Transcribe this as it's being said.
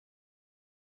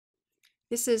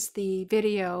This is the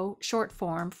video short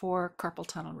form for carpal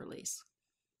tunnel release.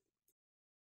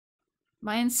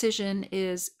 My incision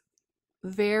is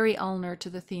very ulnar to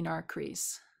the thenar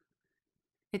crease.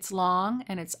 It's long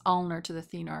and it's ulnar to the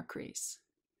thenar crease.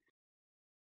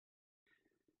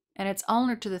 And it's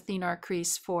ulnar to the thenar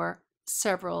crease for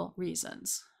several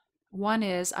reasons. One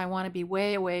is I want to be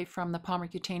way away from the palmar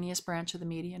cutaneous branch of the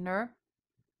median nerve.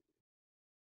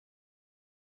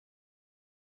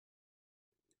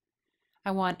 I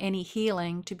want any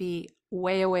healing to be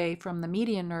way away from the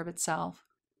median nerve itself.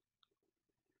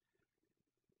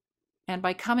 And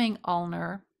by coming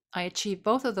ulnar, I achieve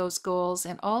both of those goals.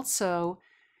 And also,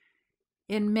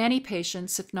 in many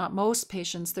patients, if not most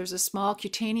patients, there's a small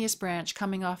cutaneous branch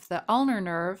coming off the ulnar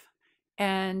nerve,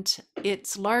 and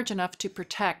it's large enough to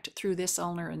protect through this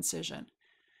ulnar incision.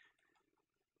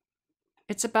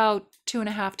 It's about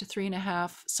 2.5 to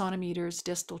 3.5 centimeters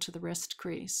distal to the wrist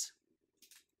crease.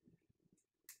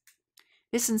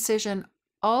 This incision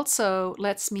also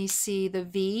lets me see the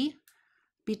V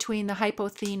between the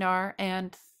hypothenar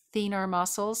and thenar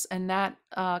muscles, and that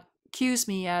cues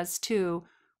me as to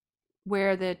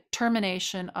where the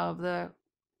termination of the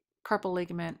carpal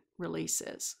ligament release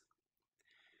is.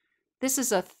 This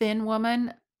is a thin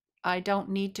woman. I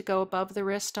don't need to go above the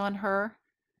wrist on her,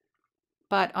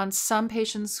 but on some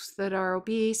patients that are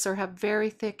obese or have very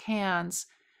thick hands,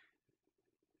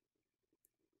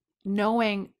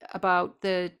 knowing about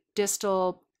the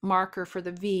distal marker for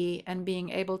the V and being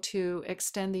able to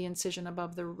extend the incision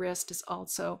above the wrist is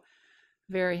also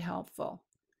very helpful.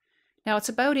 Now it's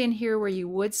about in here where you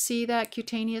would see that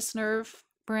cutaneous nerve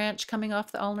branch coming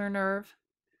off the ulnar nerve,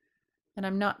 and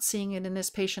I'm not seeing it in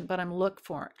this patient, but I'm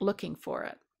looking for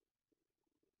it.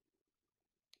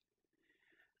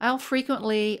 I'll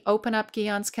frequently open up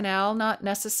Guillen's canal, not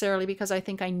necessarily because I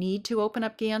think I need to open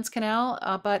up Guillen's canal,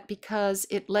 but because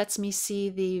it lets me see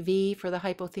the V for the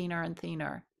hypothenar and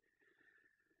thenar.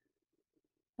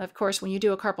 Of course, when you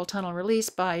do a carpal tunnel release,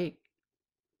 by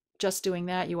just doing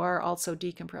that, you are also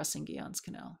decompressing Guillen's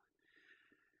canal.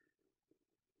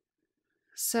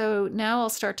 So now I'll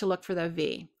start to look for the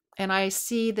V. And I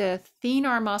see the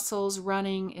thenar muscles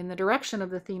running in the direction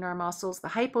of the thenar muscles, the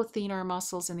hypothenar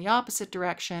muscles in the opposite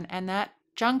direction, and that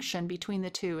junction between the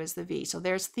two is the V. So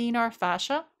there's thenar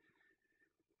fascia,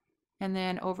 and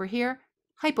then over here,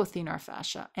 hypothenar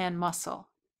fascia and muscle.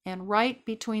 And right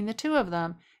between the two of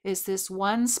them is this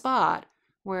one spot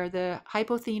where the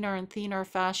hypothenar and thenar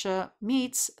fascia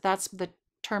meets. That's the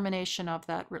termination of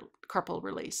that carpal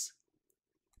release.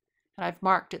 And I've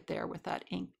marked it there with that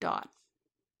ink dot.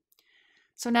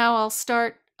 So now I'll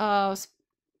start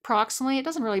proximally. It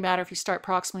doesn't really matter if you start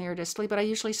proximally or distally, but I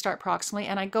usually start proximally,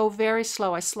 and I go very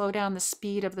slow. I slow down the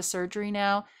speed of the surgery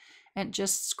now and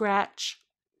just scratch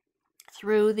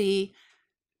through the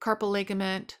carpal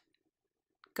ligament,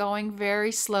 going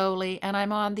very slowly, and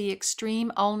I'm on the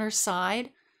extreme ulnar side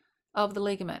of the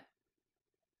ligament.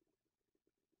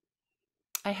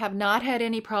 I have not had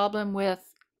any problem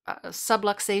with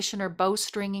subluxation or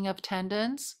bowstringing of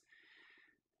tendons.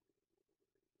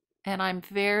 And I'm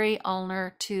very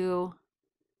ulnar to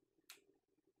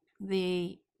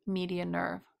the median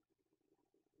nerve,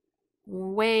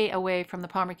 way away from the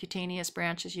palmar cutaneous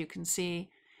branch, as you can see.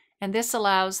 And this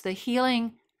allows the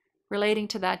healing relating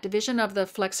to that division of the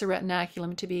flexor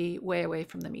retinaculum to be way away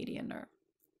from the median nerve.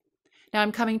 Now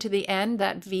I'm coming to the end,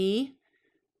 that V,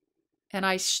 and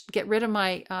I get rid of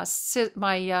my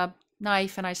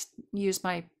knife, and I use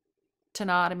my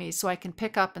tenotomy so I can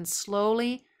pick up and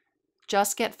slowly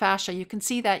just get fascia. You can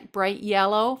see that bright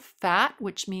yellow fat,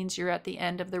 which means you're at the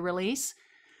end of the release.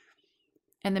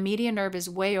 And the median nerve is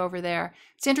way over there.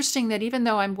 It's interesting that even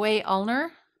though I'm way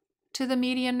ulnar to the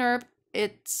median nerve,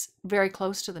 it's very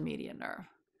close to the median nerve.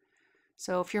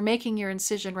 So if you're making your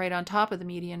incision right on top of the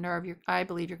median nerve, I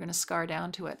believe you're going to scar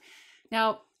down to it.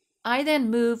 Now, I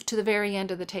then move to the very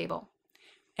end of the table,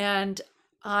 and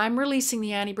I'm releasing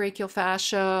the antebrachial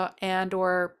fascia and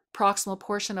or proximal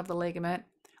portion of the ligament.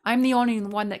 I'm the only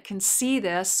one that can see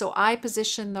this, so I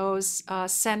position those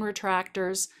sen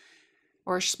retractors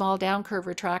or small down curve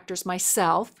retractors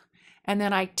myself, and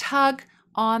then I tug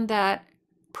on that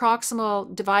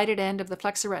proximal divided end of the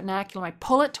flexor retinaculum. I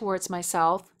pull it towards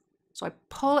myself. So I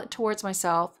pull it towards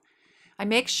myself. I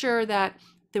make sure that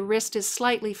the wrist is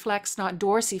slightly flexed, not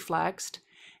dorsiflexed,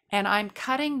 and I'm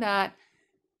cutting that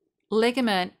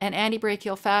ligament and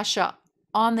antebrachial fascia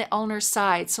on the ulnar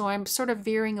side. So I'm sort of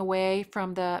veering away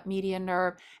from the median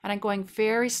nerve, and I'm going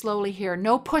very slowly here.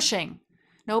 No pushing,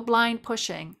 no blind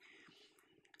pushing.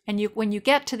 And when you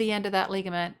get to the end of that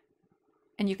ligament,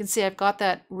 and you can see I've got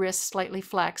that wrist slightly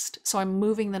flexed, so I'm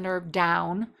moving the nerve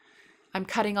down. I'm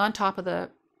cutting on top of the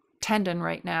tendon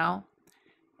right now.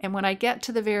 And when I get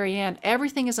to the very end,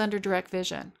 everything is under direct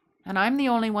vision. And I'm the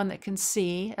only one that can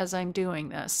see as I'm doing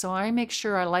this. So I make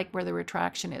sure I like where the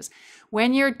retraction is.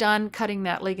 When you're done cutting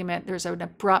that ligament, there's an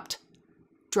abrupt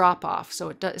drop off.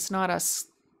 So it's not a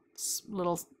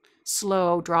little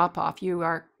slow drop off. You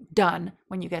are done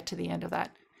when you get to the end of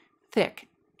that thick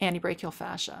antebrachial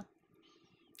fascia.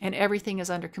 And everything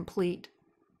is under complete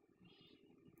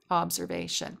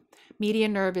observation.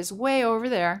 Median nerve is way over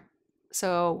there.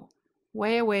 So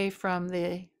way away from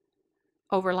the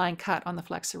overlying cut on the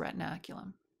flexor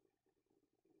retinaculum.